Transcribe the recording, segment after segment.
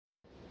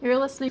You're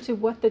listening to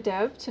What the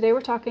Dev. Today we're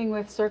talking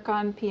with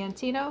Serkan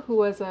Piantino, who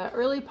was an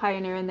early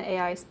pioneer in the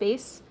AI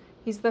space.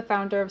 He's the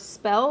founder of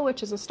Spell,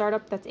 which is a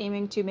startup that's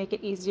aiming to make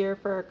it easier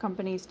for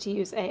companies to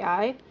use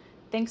AI.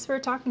 Thanks for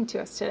talking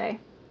to us today.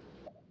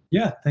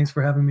 Yeah, thanks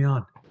for having me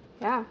on.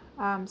 Yeah.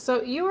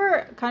 So you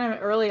were kind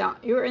of early on,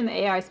 you were in the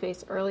AI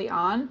space early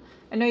on.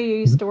 I know you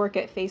used Mhm. to work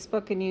at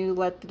Facebook and you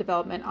led the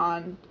development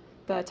on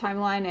the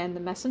Timeline and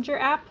the Messenger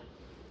app. Mhm.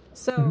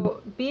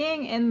 So,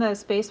 being in the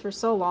space for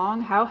so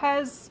long, how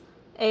has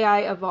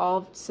AI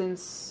evolved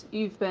since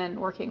you've been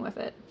working with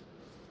it?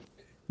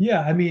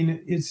 Yeah, I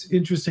mean, it's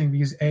interesting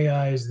because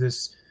AI is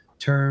this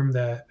term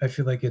that I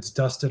feel like it's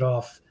dusted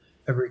off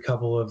every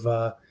couple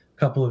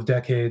of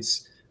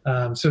decades.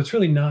 So it's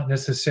really not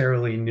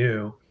necessarily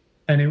new,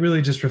 and it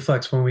really just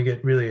reflects when we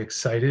get really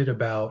excited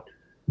about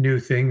new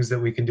things that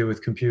we can do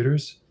with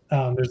computers.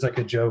 There's like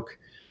a joke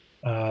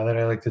that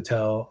I like to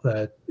tell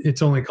that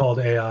it's only called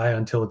AI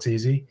until it's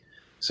easy.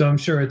 So I'm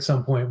sure at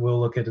some point we'll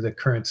look at the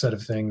current set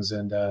of things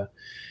and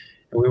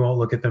we won't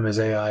look at them as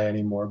AI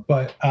anymore.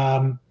 But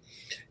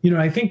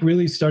I think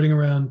really starting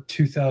around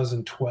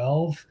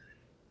 2012,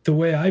 the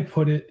way I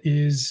put it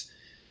is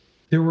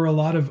there were a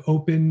lot of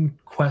open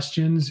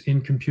questions in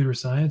computer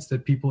science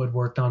that people had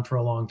worked on for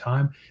a long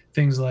time.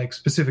 Things like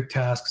specific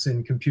tasks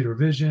in computer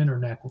vision or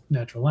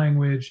natural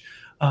language,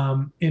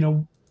 in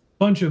a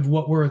bunch of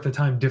what were at the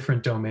time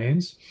different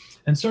domains.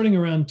 And starting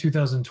around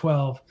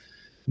 2012,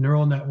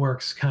 neural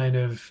networks kind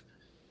of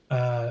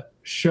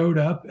showed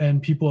up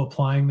and people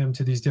applying them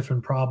to these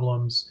different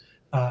problems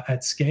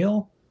at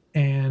scale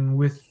and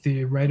with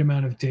the right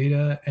amount of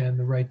data and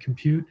the right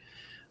compute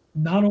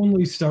not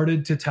only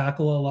started to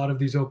tackle a lot of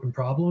these open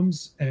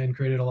problems and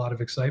created a lot of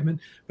excitement,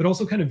 but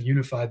also kind of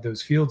unified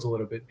those fields a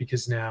little bit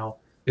because now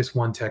this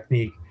one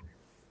technique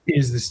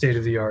is the state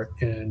of the art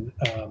in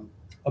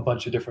a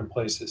bunch of different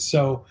places.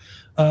 So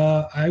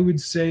I would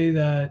say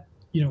that,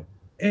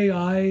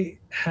 AI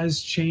has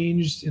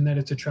changed in that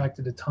it's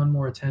attracted a ton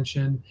more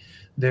attention.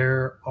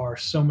 There are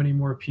so many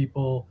more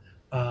people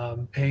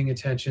paying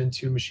attention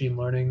to machine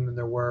learning than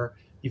there were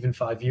even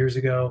 5 years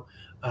ago.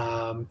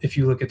 If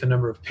you look at the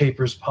number of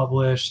papers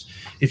published,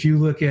 if you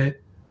look at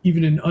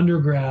even in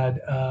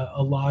undergrad,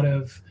 a lot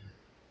of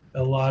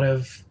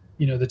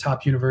the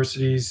top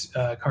universities,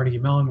 Carnegie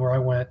Mellon, where I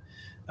went,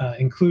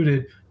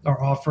 included, are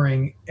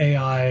offering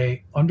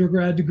AI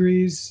undergrad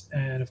degrees,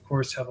 and of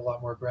course have a lot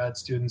more grad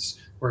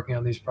students working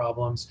on these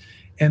problems.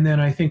 And then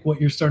I think what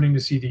you're starting to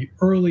see the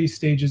early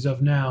stages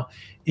of now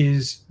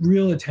is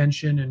real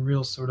attention and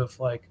real sort of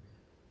like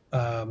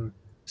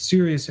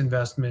serious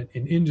investment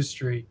in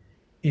industry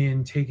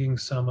in taking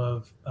some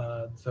of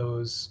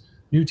those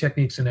new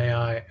techniques in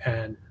AI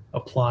and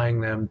applying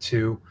them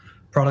to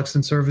products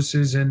and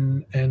services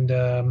and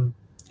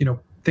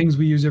things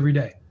we use every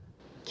day.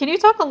 Can you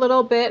talk a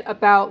little bit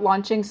about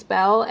launching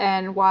Spell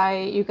and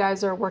why you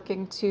guys are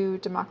working to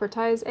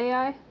democratize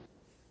AI?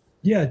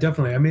 Yeah,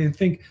 definitely. I mean, I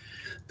think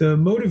the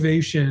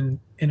motivation,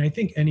 and I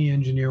think any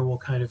engineer will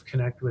kind of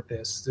connect with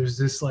this. There's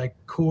this like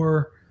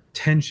core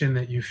tension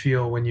that you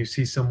feel when you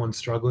see someone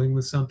struggling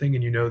with something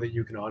and you know that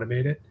you can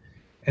automate it.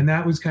 And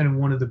that was kind of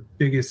one of the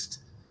biggest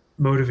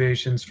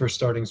motivations for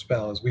starting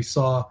Spell is we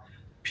saw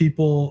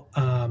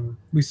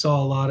a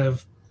lot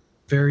of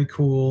very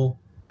cool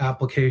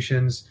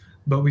applications,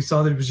 but we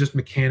saw that it was just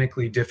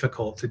mechanically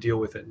difficult to deal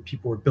with it. And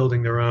people were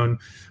building their own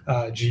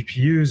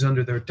GPUs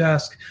under their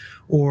desk,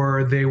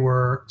 or they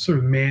were sort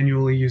of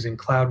manually using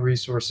cloud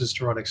resources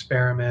to run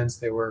experiments.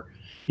 They were,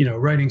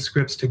 writing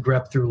scripts to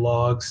grep through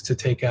logs to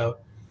take out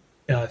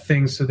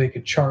things so they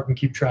could chart and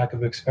keep track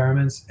of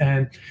experiments.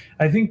 And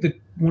I think that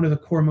one of the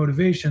core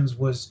motivations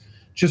was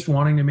just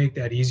wanting to make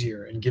that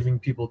easier and giving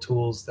people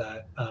tools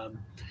that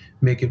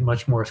make it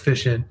much more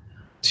efficient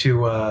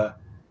to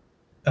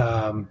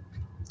um,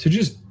 to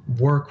just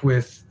work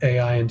with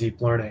AI and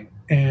deep learning.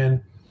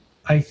 And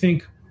I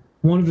think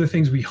one of the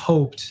things we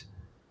hoped,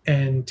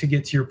 and to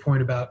get to your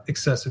point about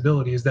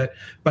accessibility, is that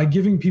by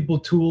giving people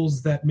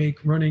tools that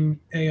make running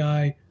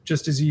AI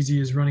just as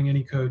easy as running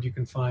any code you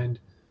can find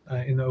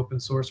in the open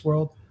source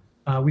world,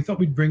 we thought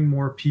we'd bring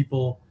more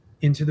people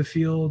into the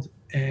field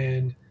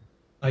and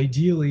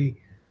ideally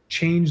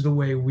change the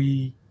way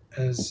we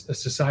as a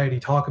society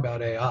talk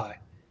about AI.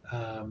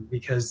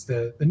 Because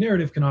the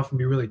narrative can often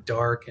be really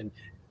dark and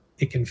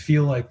it can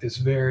feel like this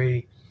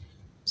very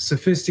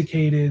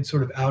sophisticated,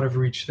 sort of out of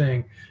reach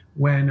thing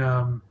when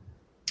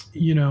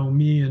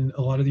me and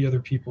a lot of the other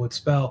people at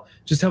Spell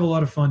just have a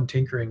lot of fun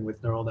tinkering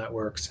with neural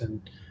networks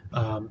and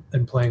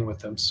playing with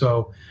them.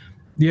 So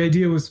the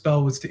idea with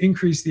Spell was to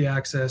increase the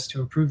access, to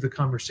improve the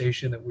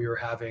conversation that we were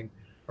having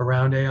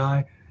around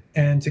AI,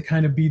 and to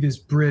kind of be this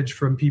bridge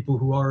from people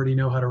who already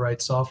know how to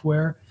write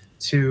software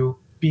to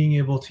being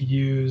able to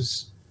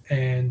use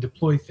and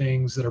deploy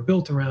things that are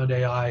built around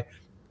AI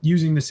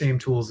using the same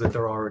tools that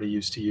they're already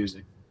used to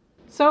using.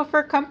 So,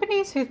 for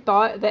companies who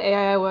thought the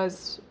AI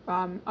was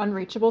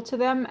unreachable to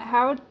them,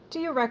 how do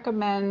you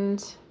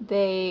recommend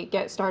they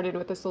get started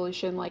with a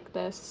solution like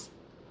this?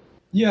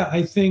 Yeah,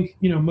 I think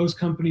most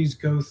companies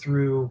go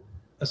through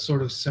a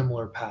sort of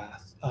similar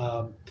path.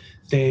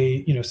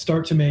 They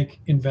start to make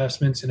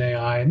investments in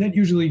AI, and that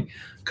usually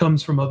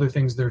comes from other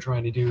things they're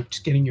trying to do,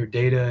 just getting your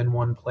data in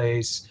one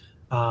place,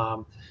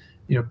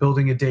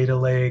 building a data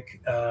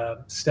lake,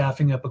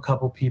 staffing up a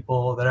couple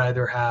people that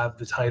either have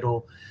the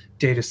title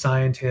data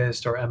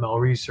scientist or ML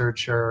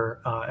researcher,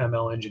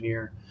 ML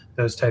engineer,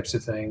 those types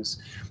of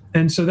things.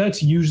 And so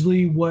that's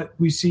usually what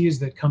we see, is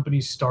that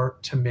companies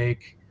start to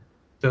make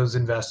those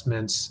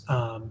investments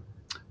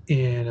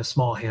in a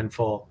small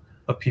handful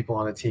of people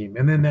on a team.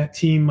 And then that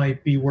team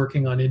might be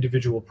working on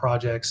individual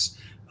projects,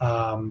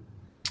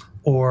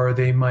 or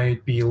they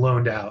might be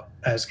loaned out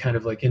as kind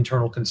of like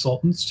internal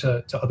consultants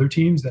to other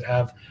teams that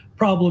have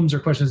problems or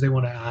questions they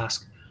want to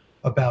ask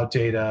about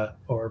data,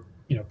 or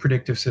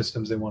predictive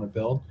systems they want to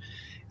build.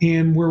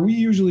 And where we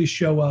usually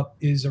show up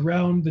is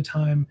around the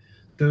time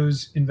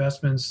those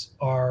investments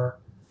are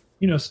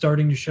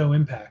starting to show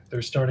impact.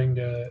 They're starting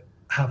to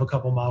have a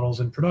couple models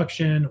in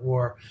production,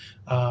 or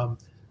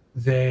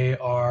they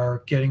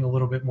are getting a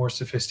little bit more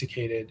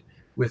sophisticated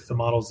with the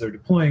models they're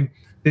deploying.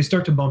 They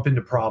start to bump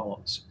into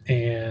problems,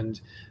 and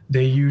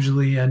they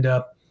usually end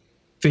up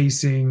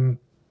facing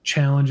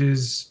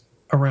challenges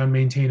around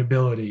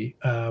maintainability,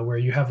 where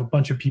you have a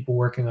bunch of people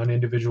working on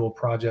individual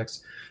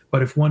projects,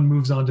 but if one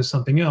moves on to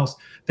something else,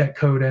 that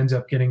code ends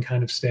up getting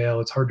kind of stale.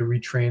 It's hard to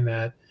retrain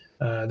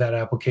that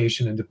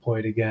application and deploy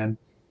it again.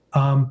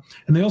 And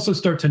they also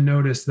start to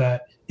notice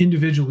that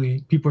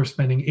individually, people are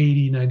spending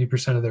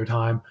 80-90% of their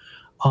time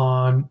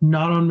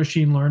not on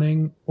machine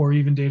learning or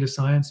even data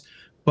science,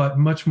 but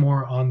much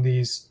more on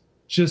these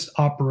just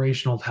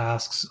operational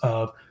tasks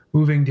of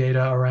moving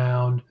data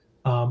around,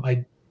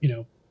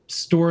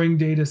 storing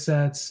data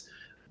sets,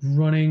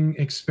 running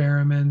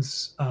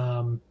experiments,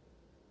 and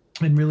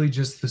really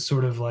just the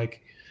sort of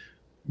like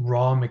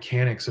raw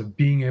mechanics of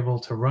being able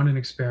to run an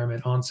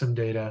experiment on some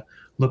data,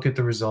 look at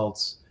the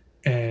results,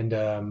 and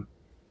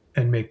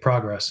make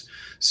progress.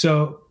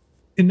 So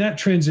in that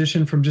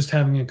transition from just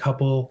having a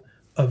couple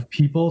of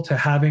people to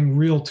having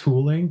real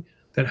tooling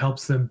that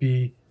helps them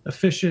be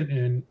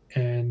efficient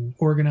and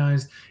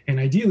organized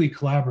and ideally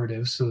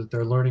collaborative, so that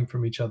they're learning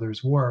from each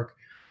other's work,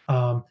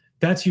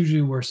 that's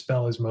usually where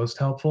Spell is most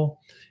helpful.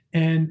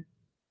 And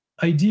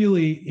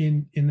ideally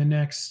in the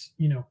next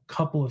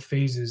couple of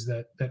phases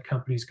that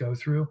companies go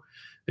through,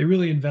 they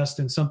really invest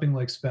in something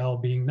like Spell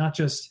being not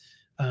just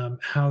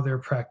how their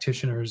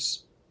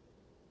practitioners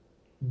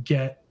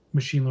get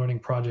machine learning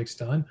projects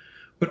done,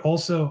 but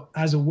also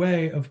as a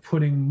way of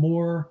putting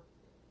more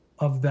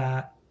of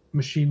that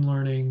machine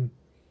learning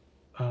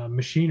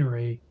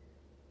machinery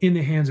in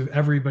the hands of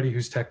everybody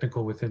who's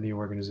technical within the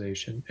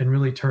organization, and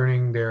really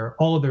turning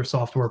all of their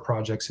software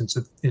projects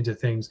into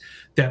things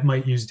that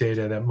might use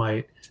data, that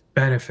might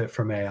benefit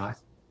from AI.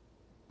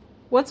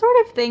 What sort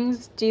of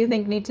things do you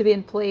think need to be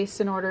in place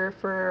in order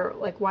for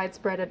like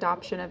widespread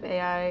adoption of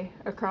AI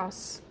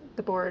across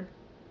the board?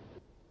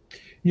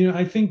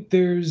 I think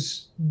there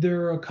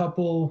are a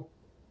couple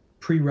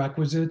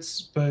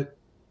prerequisites, but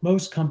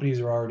most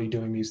companies are already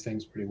doing these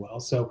things pretty well.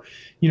 So,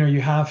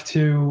 you have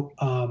to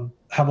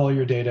have all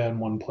your data in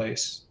one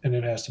place, and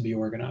it has to be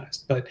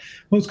organized. But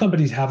most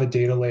companies have a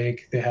data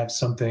lake. They have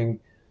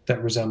something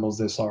that resembles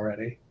this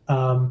already.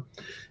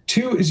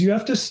 Two is you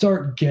have to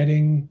start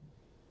getting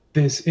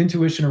this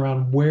intuition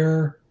around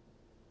where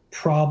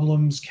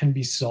problems can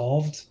be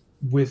solved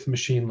with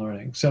machine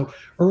learning. So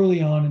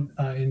early on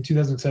in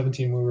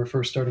 2017, when we were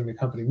first starting the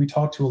company, we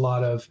talked to a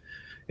lot of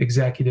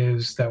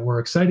executives that were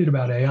excited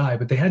about AI,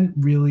 but they hadn't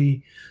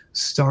really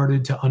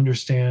started to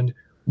understand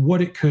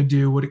what it could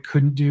do, what it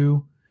couldn't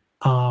do,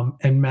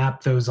 and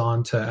map those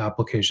onto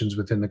applications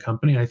within the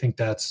company. And I think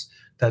that's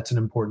an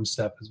important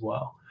step as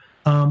well.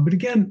 But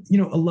again,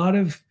 a lot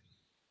of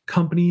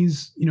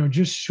companies,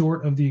 just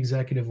short of the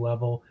executive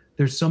level,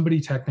 there's somebody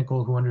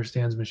technical who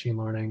understands machine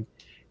learning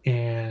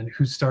and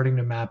who's starting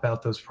to map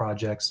out those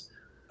projects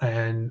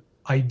and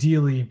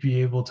ideally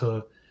be able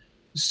to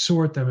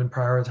sort them and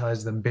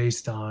prioritize them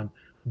based on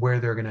where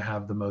they're going to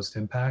have the most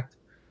impact.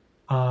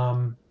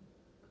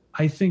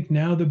 I think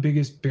now the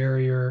biggest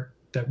barrier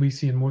that we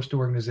see in most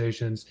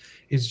organizations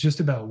is just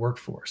about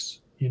workforce.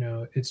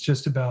 It's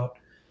just about,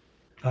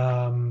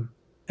 and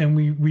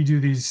we do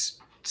these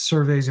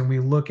surveys and we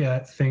look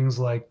at things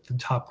like the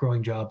top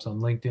growing jobs on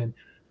LinkedIn,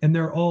 and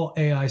they're all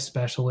AI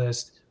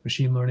specialist,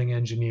 machine learning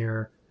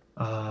engineer,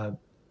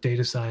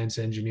 data science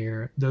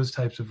engineer, those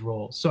types of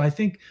roles. So I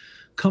think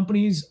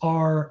companies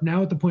are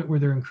now at the point where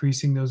they're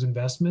increasing those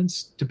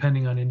investments,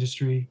 depending on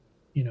industry,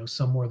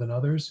 some more than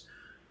others.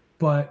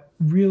 But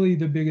really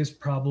the biggest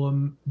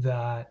problem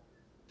that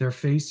they're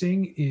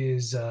facing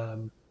is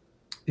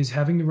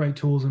having the right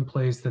tools in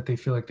place that they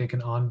feel like they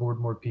can onboard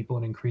more people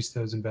and increase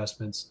those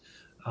investments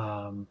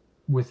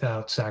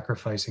without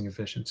sacrificing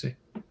efficiency.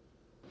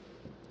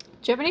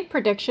 Do you have any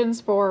predictions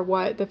for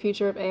what the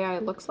future of AI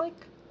looks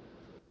like?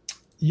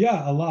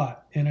 Yeah, a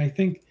lot. And I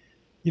think,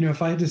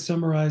 if I had to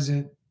summarize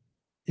it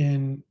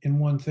in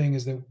one thing,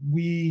 is that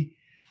we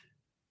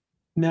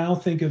now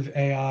think of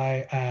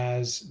AI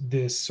as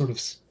this sort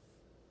of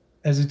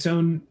as its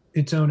own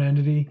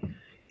entity,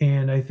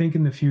 And I think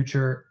in the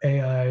future,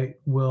 AI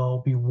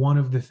will be one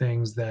of the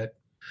things that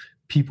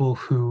people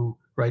who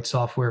write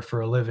software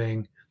for a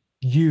living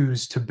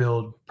use to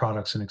build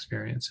products and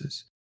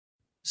experiences.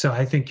 So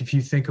I think if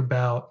you think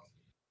about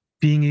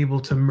being able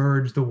to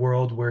merge the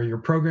world where you're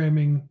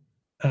programming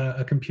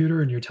a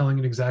computer and you're telling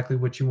it exactly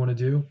what you want to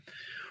do,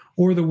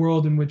 or the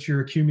world in which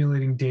you're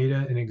accumulating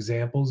data and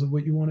examples of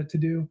what you want it to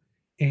do,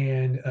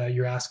 and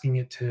you're asking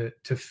it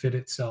to fit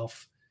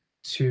itself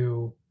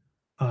to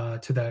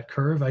that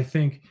curve. I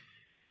think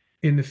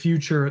in the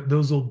future,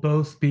 those will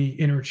both be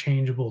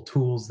interchangeable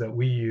tools that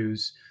we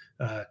use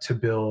to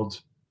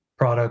build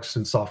products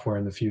and software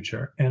in the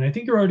future. And I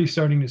think you're already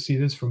starting to see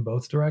this from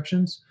both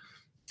directions.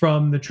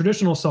 From the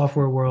traditional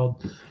software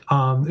world,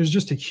 there's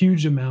just a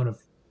huge amount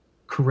of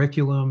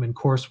curriculum and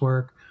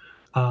coursework.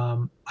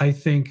 I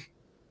think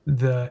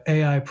the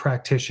AI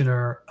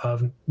practitioner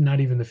of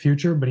not even the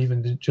future, but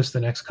even just the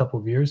next couple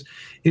of years,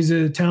 is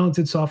a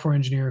talented software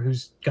engineer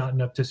who's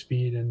gotten up to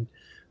speed and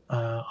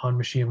on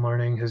machine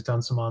learning, has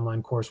done some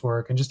online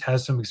coursework, and just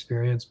has some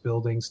experience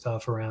building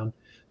stuff around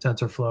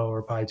TensorFlow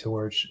or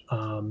PyTorch,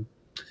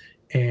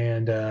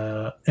 and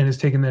has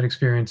taken that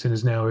experience and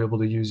is now able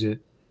to use it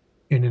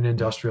in an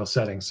industrial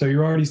setting. So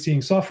you're already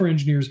seeing software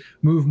engineers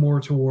move more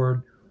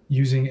toward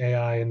using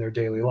AI in their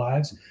daily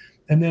lives.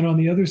 And then on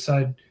the other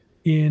side,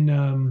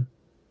 when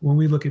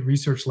we look at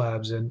research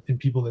labs and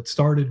people that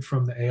started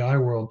from the AI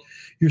world,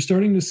 you're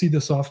starting to see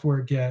the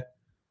software get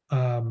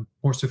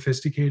more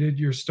sophisticated.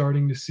 You're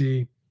starting to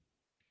see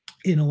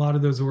in a lot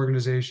of those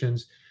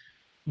organizations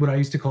what I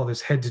used to call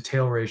this head to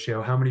tail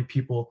ratio: how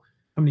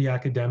many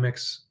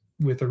academics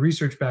with a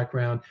research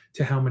background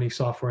to how many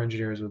software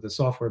engineers with a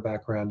software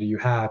background do you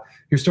have.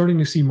 You're starting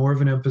to see more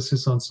of an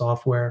emphasis on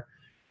software,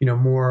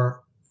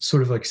 more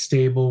sort of like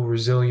stable,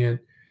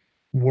 resilient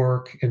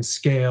work and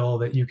scale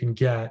that you can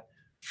get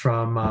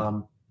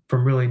from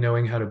really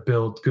knowing how to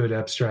build good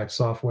abstract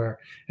software.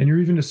 And you're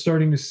even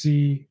starting to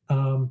see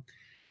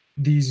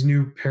these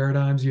new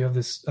paradigms. You have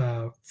this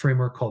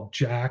framework called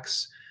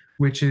JAX,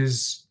 which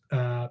is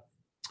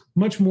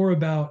much more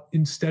about,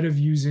 instead of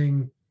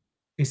using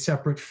a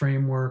separate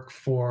framework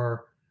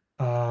for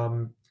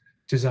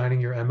designing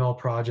your ML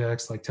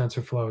projects like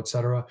TensorFlow, et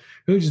cetera,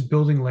 really just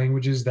building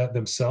languages that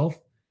themselves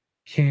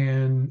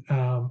can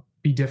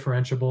be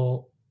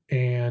differentiable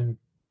and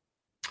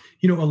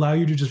allow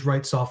you to just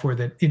write software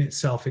that in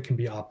itself it can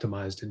be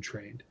optimized and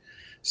trained.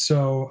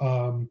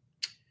 So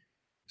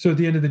at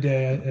the end of the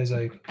day, as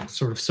I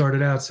sort of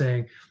started out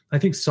saying, I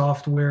think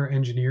software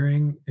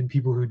engineering and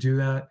people who do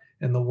that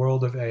and the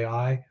world of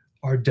AI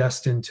are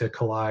destined to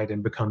collide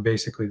and become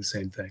basically the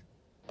same thing.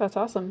 That's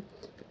awesome.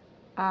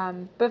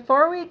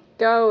 Before we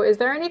go, is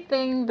there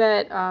anything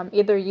that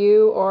either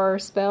you or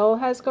Spell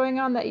has going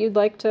on that you'd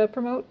like to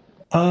promote?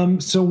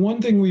 So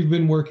one thing we've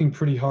been working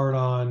pretty hard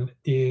on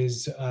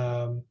is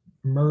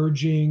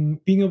being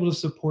able to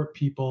support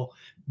people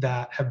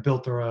that have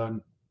built their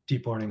own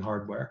deep learning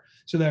hardware.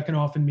 So that can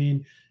often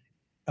mean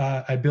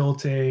I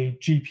built a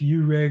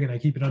GPU rig and I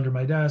keep it under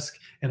my desk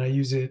and I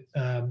use it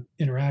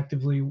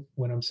interactively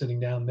when I'm sitting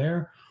down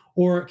there.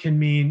 Or it can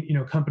mean,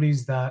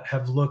 companies that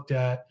have looked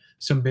at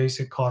some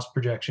basic cost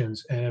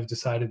projections and have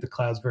decided the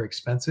cloud's very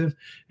expensive.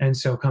 And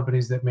so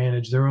companies that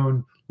manage their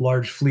own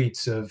large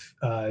fleets of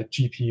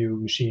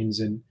GPU machines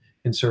and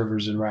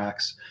servers and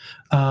racks.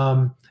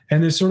 And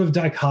this sort of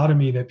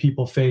dichotomy that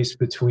people face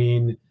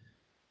between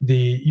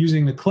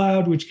using the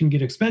cloud, which can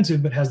get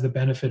expensive, but has the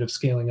benefit of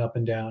scaling up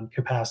and down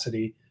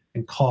capacity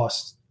and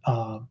cost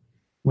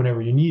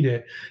whenever you need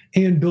it,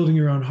 and building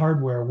your own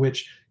hardware,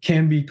 which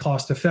can be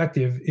cost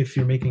effective if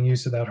you're making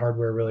use of that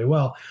hardware really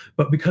well.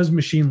 But because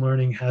machine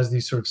learning has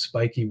these sort of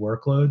spiky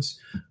workloads,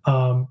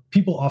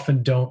 people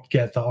often don't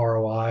get the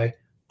ROI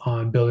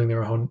on building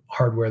their own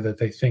hardware that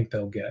they think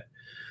they'll get.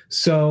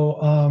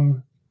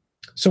 So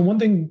one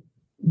thing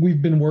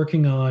we've been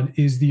working on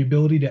is the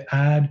ability to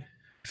add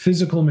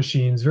physical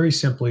machines, very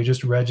simply,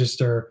 just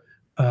register,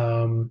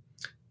 run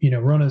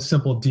a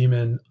simple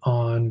daemon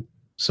on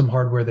some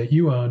hardware that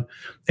you own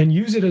and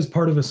use it as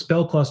part of a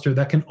Spell cluster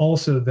that can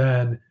also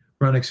then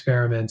run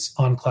experiments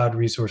on cloud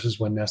resources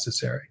when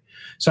necessary.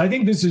 So I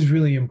think this is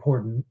really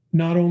important.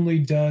 Not only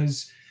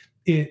does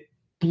it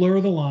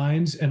blur the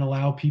lines and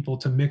allow people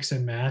to mix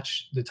and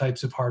match the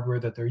types of hardware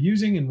that they're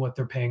using and what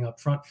they're paying up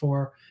front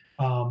for,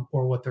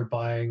 or what they're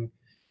buying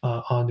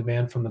on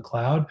demand from the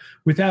cloud,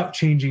 without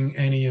changing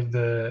any of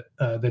the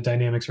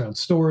dynamics around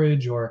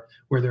storage or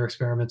where their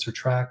experiments are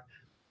tracked.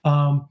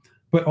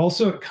 But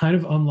also it kind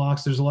of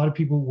unlocks, there's a lot of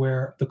people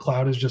where the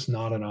cloud is just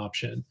not an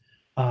option,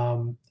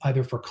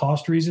 either for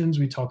cost reasons.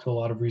 We talk to a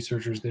lot of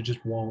researchers that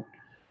just won't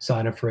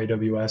sign up for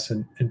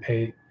AWS and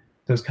pay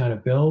those kind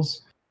of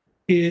bills.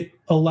 It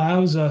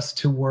allows us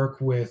to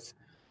work with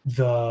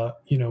the,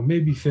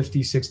 maybe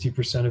 50,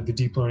 60% of the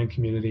deep learning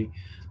community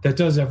that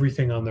does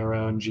everything on their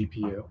own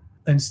GPU,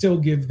 and still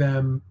give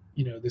them,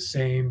 the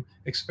same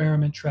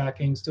experiment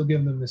tracking, still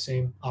give them the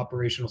same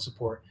operational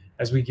support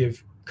as we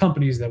give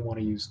companies that want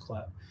to use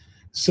cloud.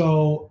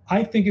 So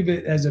I think of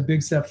it as a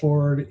big step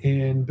forward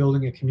in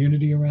building a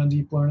community around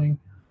deep learning.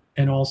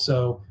 and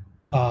also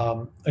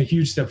a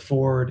huge step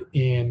forward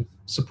in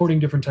supporting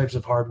different types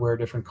of hardware,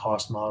 different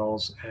cost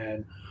models,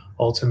 and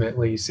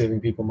ultimately saving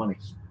people money.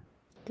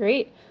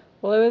 Great.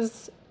 Well, it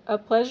was a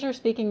pleasure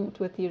speaking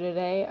with you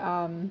today.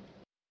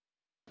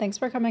 Thanks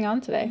for coming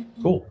on today.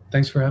 Cool.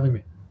 Thanks for having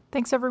me.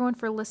 Thanks everyone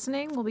for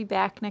listening. We'll be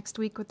back next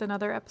week with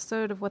another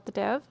episode of What the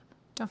Dev.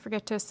 Don't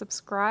forget to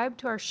subscribe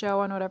to our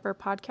show on whatever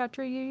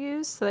podcatcher you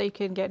use so that you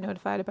can get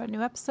notified about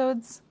new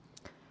episodes.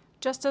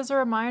 Just as a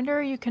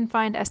reminder, you can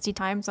find SD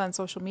Times on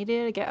social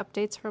media to get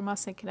updates from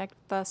us and connect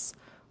with us.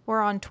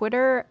 We're on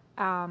Twitter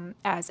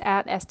as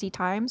 @SD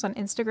Times, on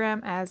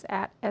Instagram as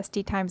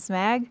 @SD Times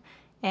Mag,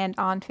 and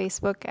on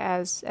Facebook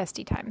as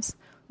SD Times.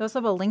 We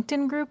also have a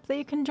LinkedIn group that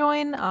you can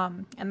join,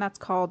 and that's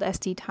called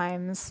SD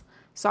Times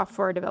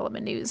Software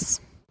Development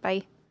News.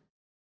 Bye.